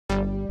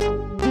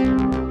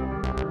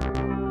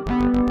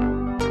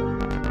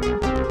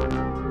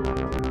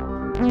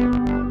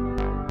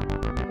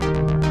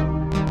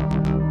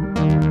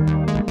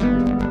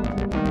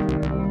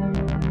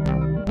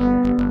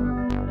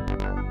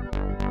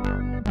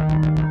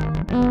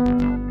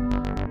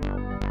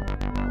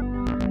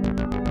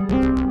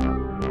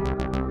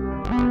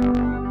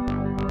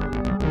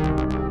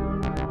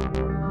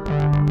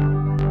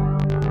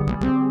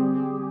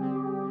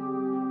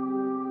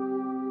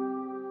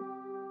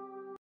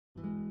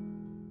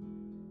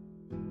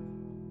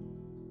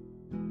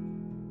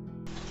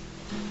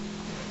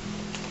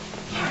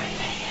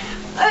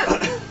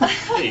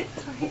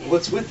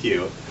What's with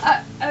you?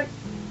 I'm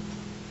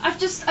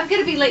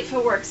gonna be late for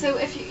work, so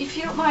if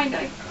you don't mind,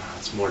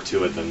 It's more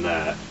to it than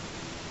that.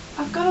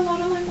 I've got a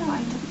lot on my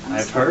mind.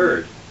 I've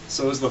heard.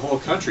 So is the whole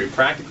country,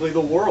 practically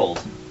the world.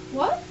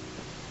 What?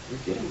 You're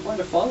getting quite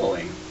a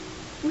following.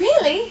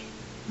 Really?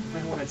 You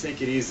might want to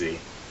take it easy.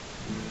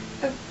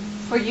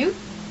 For you?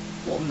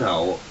 Well,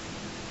 no.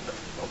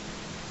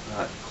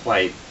 Not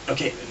quite.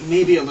 Okay,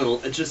 maybe a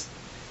little. It just...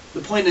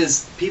 The point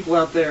is, people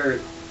out there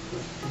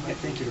might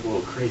think you're a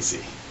little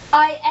crazy.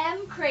 I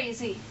am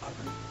crazy.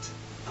 Alright.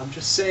 I'm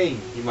just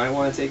saying, you might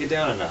want to take it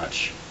down a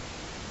notch.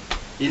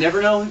 You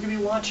never know who could be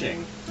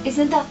watching.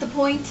 Isn't that the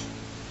point?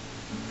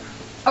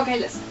 Okay,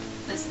 listen.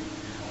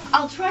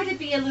 I'll try to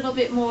be a little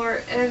bit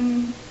more,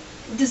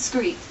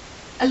 discreet.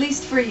 At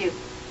least for you.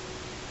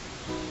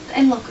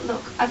 And look,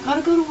 I've got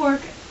to go to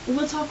work.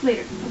 We'll talk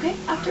later, okay?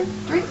 After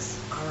drinks?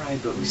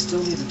 Alright, but we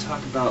still need to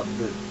talk about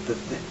the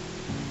thing.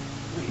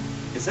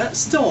 Wait, is that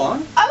still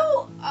on?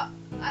 Oh!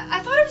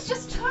 I thought it was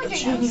just charging.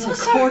 Jamie I'm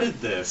so recorded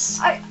sorry. this.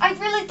 I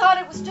really thought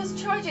it was just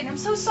charging. I'm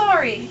so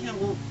sorry. Yeah,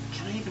 well,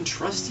 can I even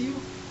trust you?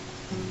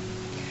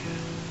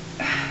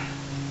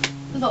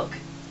 Look,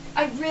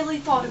 I really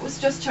thought it was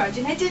just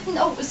charging. I didn't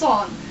know it was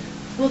on.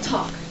 We'll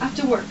talk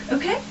after work,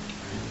 okay?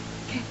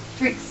 Okay,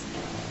 drinks.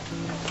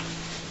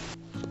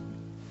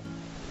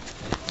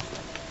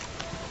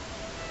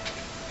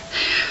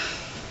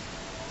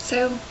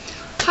 So,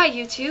 hi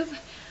YouTube.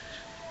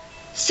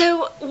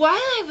 So, while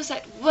I was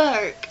at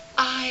work,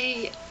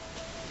 I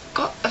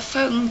got a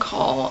phone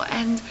call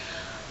and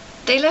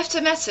they left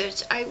a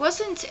message. I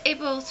wasn't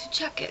able to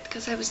check it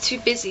because I was too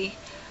busy.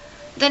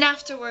 Then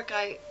after work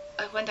I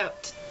went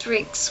out to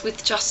drinks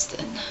with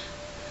Justin.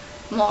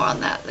 More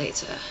on that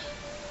later.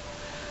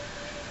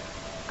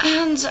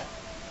 And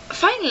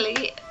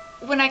finally,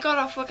 when I got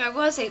off work, I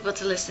was able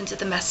to listen to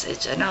the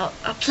message, and I'll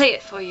play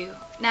it for you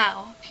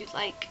now if you'd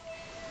like.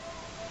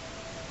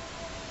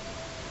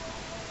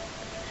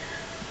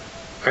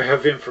 I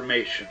have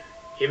information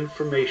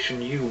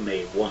you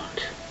may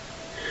want.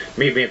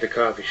 Meet me at the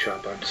coffee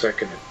shop on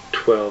 2nd at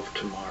 12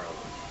 tomorrow.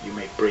 You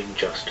may bring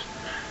Justin.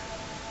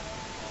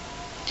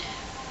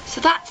 So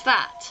that's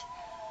that.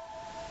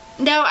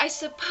 Now, I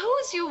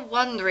suppose you're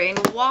wondering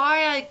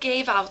why I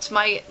gave out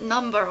my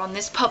number on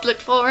this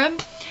public forum.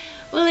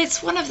 Well,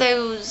 it's one of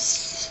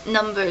those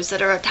numbers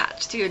that are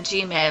attached to your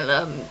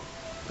Gmail,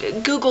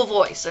 Google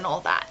Voice and all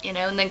that, you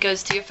know, and then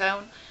goes to your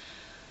phone.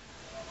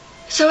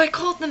 So I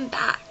called them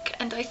back,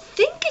 and I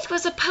think it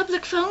was a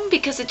public phone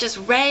because it just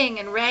rang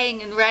and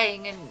rang and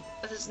rang, and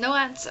there's no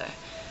answer.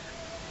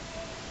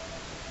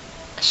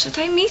 Should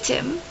I meet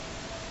him?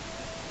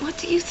 What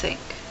do you think?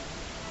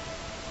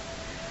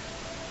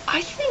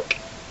 I think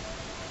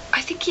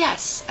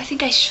yes. I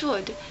think I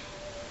should.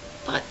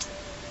 But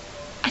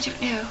I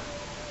don't know.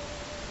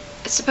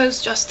 I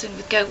suppose Justin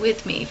would go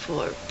with me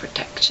for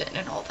protection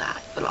and all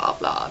that. Blah,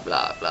 blah,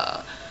 blah,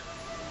 blah.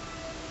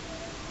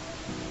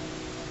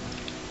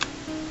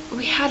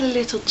 We had a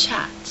little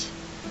chat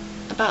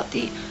about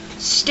the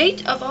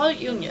state of our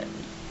union.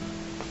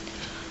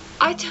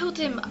 I told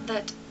him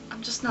that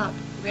I'm just not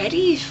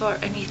ready for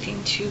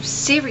anything too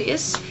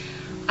serious.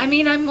 I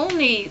mean, I'm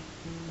only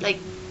like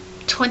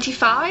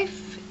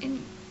 25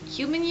 in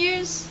human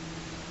years.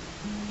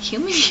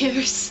 Human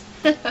years?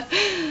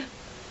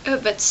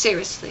 But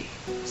seriously,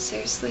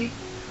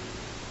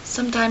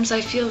 sometimes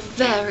I feel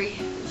very,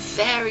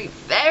 very,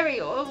 very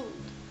old.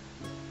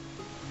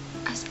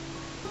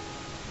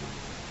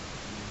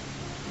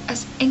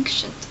 As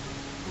ancient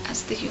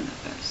as the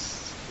universe.